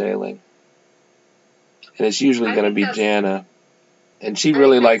solo sailing. And it's usually going to be Jana, and she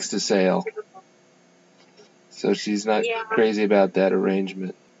really likes to sail. So she's not crazy about that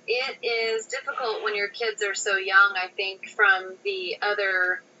arrangement. It is difficult when your kids are so young, I think, from the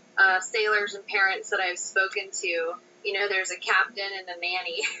other sailors and parents that I've spoken to. There's a captain and a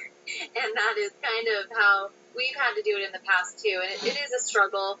nanny, and that is kind of how we've had to do it in the past, too. And it is a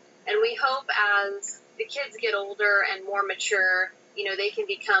struggle, and we hope as the kids get older and more mature, they can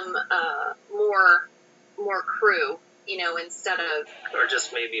become more crew, instead of... Or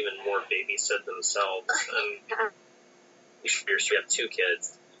just maybe even more babysit themselves. We have 2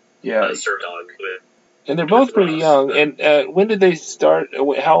 kids. Yeah. Sir Dog. And they're both pretty young. And when did they start?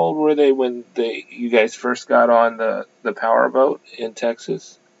 How old were they when you guys first got on the powerboat in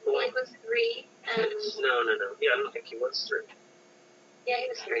Texas? Blake was 3. And... No. Yeah, I don't think he was 3. Yeah, he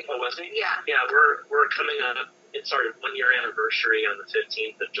was 3. Oh, was he? Yeah. Yeah, we're coming up. It's our 1-year anniversary on the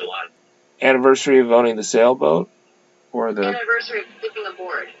 15th of July. Anniversary of owning the sailboat? Or the anniversary of living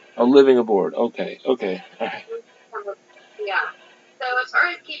aboard. Oh, living aboard. Okay. All right. Yeah. So as far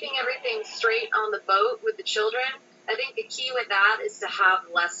as keeping everything straight on the boat with the children, I think the key with that is to have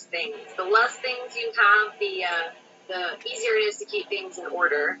less things. The less things you have, the easier it is to keep things in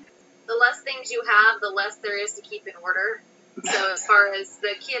order. The less things you have, the less there is to keep in order. So as far as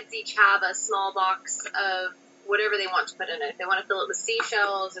the kids each have a small box of whatever they want to put in it. If they want to fill it with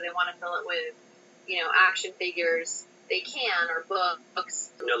seashells, or they want to fill it with, action figures, they can, or books.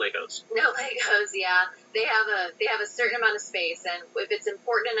 No Legos. Yeah. They have a certain amount of space, and if it's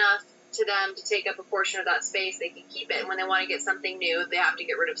important enough to them to take up a portion of that space, they can keep it. And when they want to get something new, they have to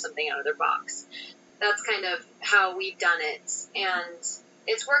get rid of something out of their box. That's kind of how we've done it, and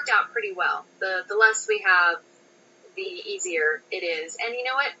it's worked out pretty well. The less we have, the easier it is. And you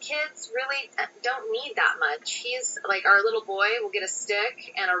know what? Kids really don't need that much. He's like, our little boy will get a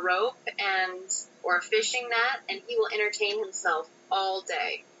stick and a rope or a fishing net, and he will entertain himself all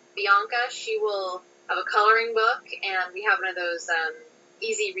day. Bianca, she will have a coloring book, and we have one of those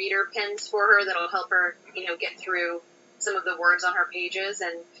easy reader pens for her that'll help her, get through some of the words on her pages.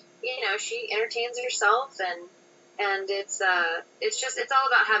 And, she entertains herself, and it's all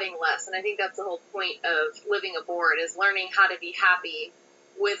about having less. And I think that's the whole point of living aboard, is learning how to be happy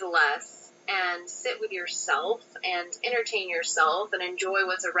with less and sit with yourself and entertain yourself and enjoy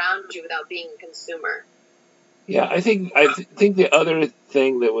what's around you without being a consumer. Yeah, I think the other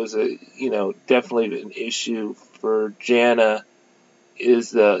thing that was definitely an issue for Jana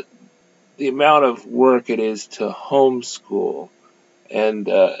is the the amount of work it is to homeschool. And,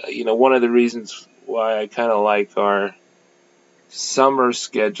 one of the reasons why I kind of like our summer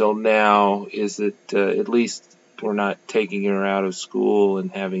schedule now is that at least we're not taking her out of school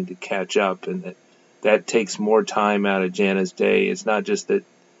and having to catch up, and that takes more time out of Jana's day. It's not just that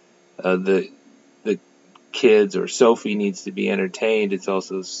the kids or Sophie needs to be entertained. It's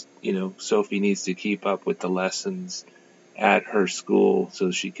also, Sophie needs to keep up with the lessons at her school so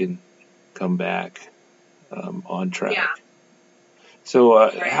she can come back on track. Yeah. So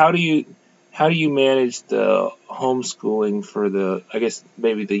Right. how do you manage the homeschooling for I guess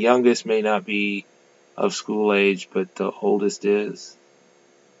maybe the youngest may not be of school age, but the oldest is?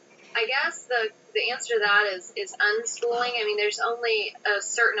 I guess the answer to that is unschooling. I mean, there's only a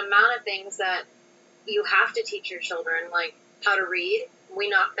certain amount of things that you have to teach your children, like how to read. We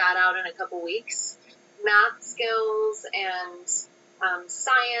knocked that out in a couple weeks. Math skills and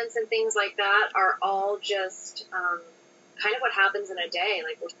science and things like that are all just kind of what happens in a day.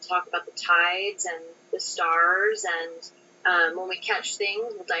 Like, we'll talk about the tides and the stars, and when we catch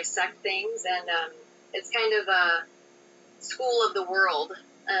things, we'll dissect things, and it's kind of a school of the world.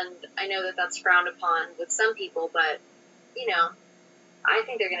 And I know that that's frowned upon with some people, but, I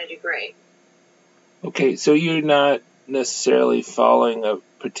think they're going to do great. Okay, so you're not necessarily following a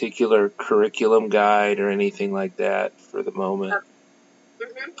particular curriculum guide or anything like that for the moment?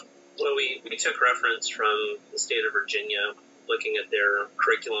 Mm-hmm. Well, we took reference from the state of Virginia, looking at their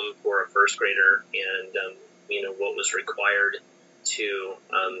curriculum for a first grader, and what was required to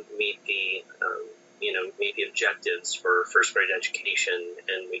meet the objectives for first grade education,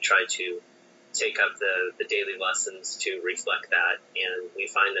 and we tried to take up the daily lessons to reflect that. And we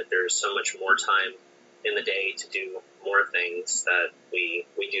find that there's so much more time in the day to do more things that we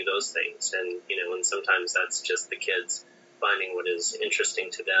do those things, and sometimes that's just the kids finding what is interesting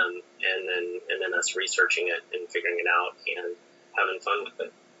to them, and then us researching it and figuring it out and having fun with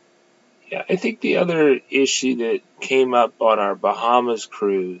it. Yeah, I think the other issue that came up on our Bahamas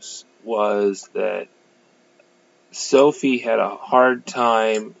cruise was that Sophie had a hard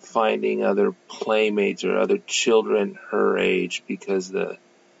time finding other playmates or other children her age because the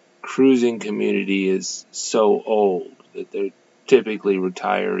cruising community is so old that they're typically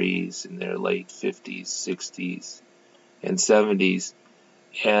retirees in their late 50s, 60s, and 70s.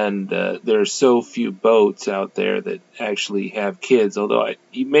 And there are so few boats out there that actually have kids, although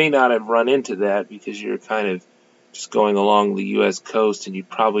you may not have run into that because you're kind of just going along the U.S. coast and you're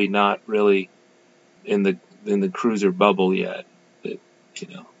probably not really in the cruiser bubble yet.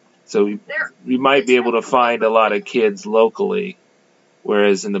 So we might be able to find a lot of kids locally,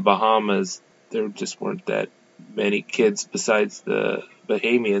 whereas in the Bahamas, there just weren't that many kids besides the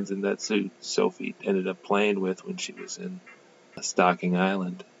Bahamians, and that's who Sophie ended up playing with when she was in Stocking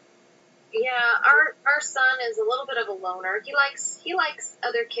Island. Yeah, our son is a little bit of a loner. He likes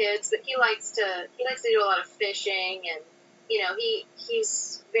other kids, but he likes to do a lot of fishing, and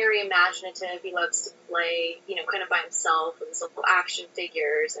he's very imaginative. He loves to play, kind of by himself with his little action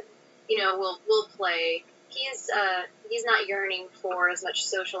figures, and we'll play. He's not yearning for as much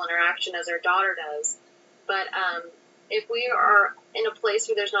social interaction as our daughter does, but if we are in a place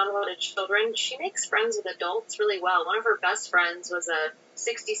where there's not a lot of children, she makes friends with adults really well. One of her best friends was a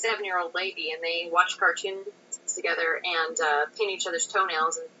 67-year-old lady, and they watch cartoons together and paint each other's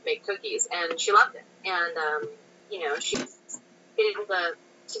toenails and make cookies, and she loved it. And, she's been able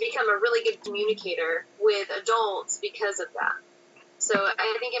to become a really good communicator with adults because of that. So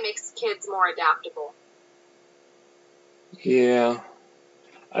I think it makes kids more adaptable. Yeah.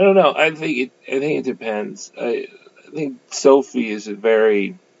 I don't know. I think it depends. I think Sophie is a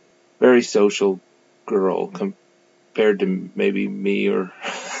very, very social girl compared to maybe me or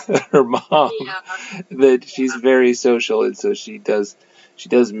her mom. Yeah. That she's very social, and so she does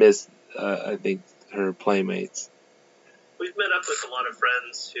miss, I think, her playmates. We've met up with a lot of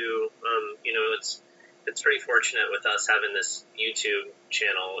friends who, it's very fortunate with us having this YouTube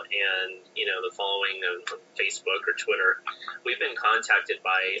channel and, the following of Facebook or Twitter. We've been contacted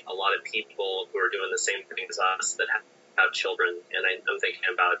by a lot of people who are doing the same thing as us that have children. And I'm thinking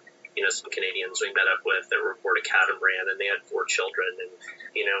about, some Canadians we met up with that were aboard a catamaran, and they had 4 children. And,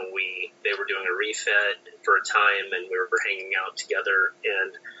 they were doing a refit for a time, and we were hanging out together.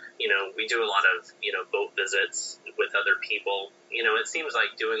 And, we do a lot of, boat visits with other people. It seems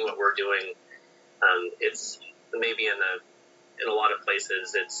like doing what we're doing, it's maybe in a lot of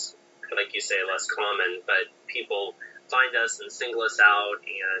places it's, like you say, less common, but people find us and single us out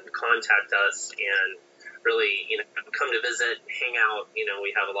and contact us and really, come to visit, hang out.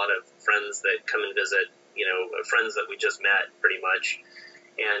 We have a lot of friends that come and visit, friends that we just met pretty much.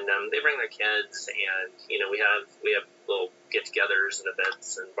 And they bring their kids, and we have little get-togethers and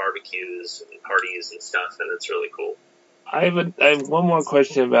events and barbecues and parties and stuff, and it's really cool. I have one more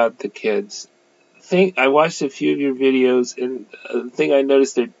question about the kids. I watched a few of your videos, and the thing I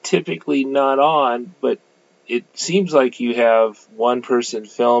noticed, they're typically not on, but it seems like you have one person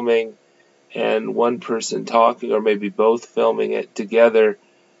filming and one person talking, or maybe both filming it together,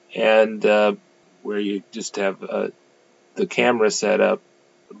 and where you just have the camera set up.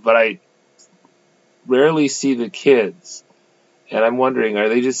 But I rarely see the kids, and I'm wondering, are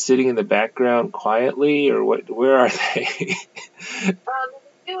they just sitting in the background quietly, or what? Where are they?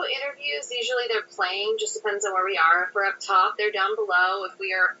 Do interviews, usually they're playing, just depends on where we are. If we're up top, they're down below. If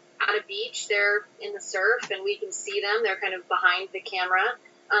we are at a beach, they're in the surf and we can see them. They're kind of behind the camera.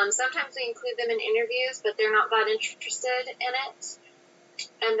 Sometimes we include them in interviews, but they're not that interested in it.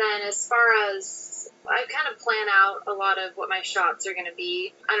 And then as far as, I kind of plan out a lot of what my shots are going to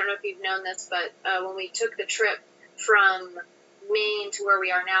be. I don't know if you've known this, but when we took the trip from Maine to where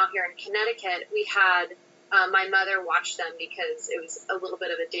we are now here in Connecticut, we had my mother watch them because it was a little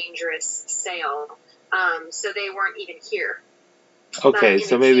bit of a dangerous sail. So they weren't even here. Okay,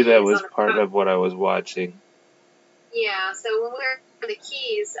 so maybe that was part of what I was watching. Yeah, so when we were in the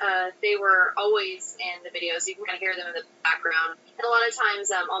Keys, they were always in the videos. You can kind of hear them in the background. And a lot of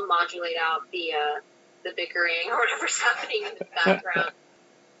times I'll modulate out the bickering or whatever's happening in the background.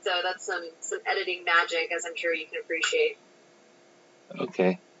 So that's some editing magic, as I'm sure you can appreciate.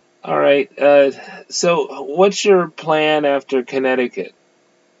 Okay. All right. So what's your plan after Connecticut?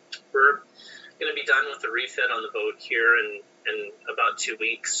 We're going to be done with the refit on the boat here in about 2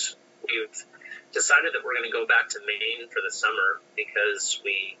 weeks. We've decided that we're going to go back to Maine for the summer because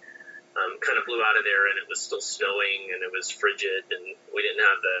we kind of blew out of there and it was still snowing and it was frigid and we didn't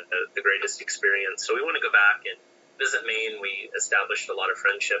have the greatest experience. So we want to go back and visit Maine. We established a lot of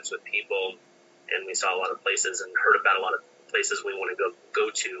friendships with people and we saw a lot of places and heard about a lot of places we want to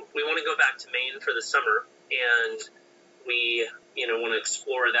go to. We want to go back to Maine for the summer, and we want to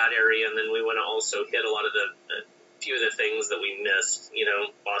explore that area, and then we want to also hit a lot of the few of the things that we missed.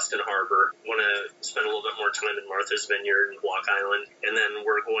 Boston Harbor. Want to spend a little bit more time in Martha's Vineyard and Block Island, and then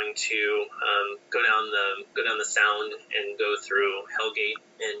we're going to go down the Sound and go through Hellgate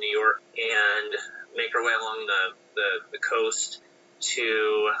in New York and make our way along the coast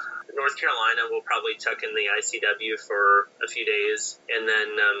to North Carolina. We'll probably tuck in the ICW for a few days, and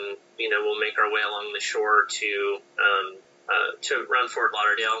then we'll make our way along the shore to around Fort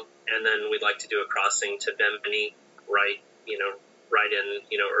Lauderdale, and then we'd like to do a crossing to Bimini right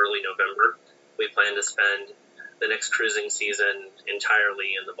in early November. We plan to spend the next cruising season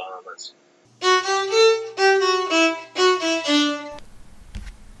entirely in the Bahamas.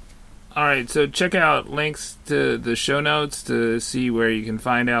 All right, so check out links to the show notes to see where you can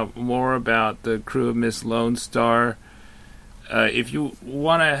find out more about the crew of Miss Lone Star. If you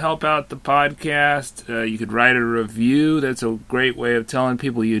want to help out the podcast, you could write a review. That's a great way of telling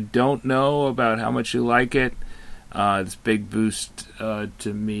people you don't know about how much you like it. It's a big boost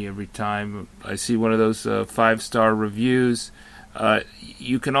to me every time I see one of those 5-star reviews.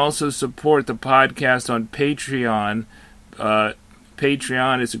 You can also support the podcast on Patreon.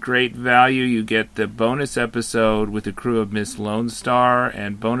 Patreon is a great value. You get the bonus episode with the crew of Miss Lone Star,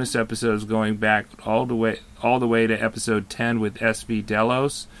 and bonus episodes going back all the way to episode 10 with SV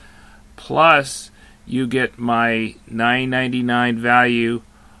Delos. Plus, you get my $9.99 value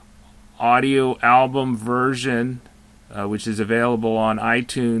audio album version, which is available on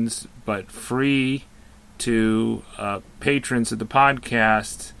iTunes, but free to patrons of the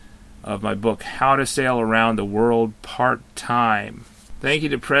podcast, of my book, How to Sail Around the World Part-Time. Thank you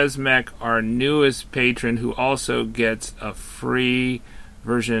to Presmec, our newest patron, who also gets a free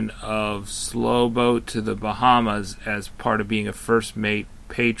version of Slow Boat to the Bahamas as part of being a First Mate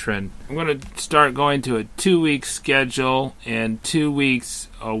patron. I'm going to start going to a 2-week schedule. In 2 weeks,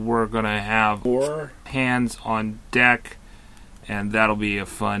 we're going to have 4 hands on deck, and that'll be a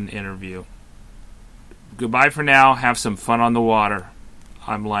fun interview. Goodbye for now. Have some fun on the water.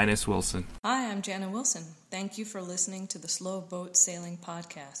 I'm Linus Wilson. Hi, I'm Jana Wilson. Thank you for listening to the Slow Boat Sailing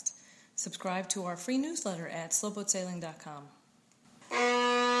Podcast. Subscribe to our free newsletter at slowboatsailing.com.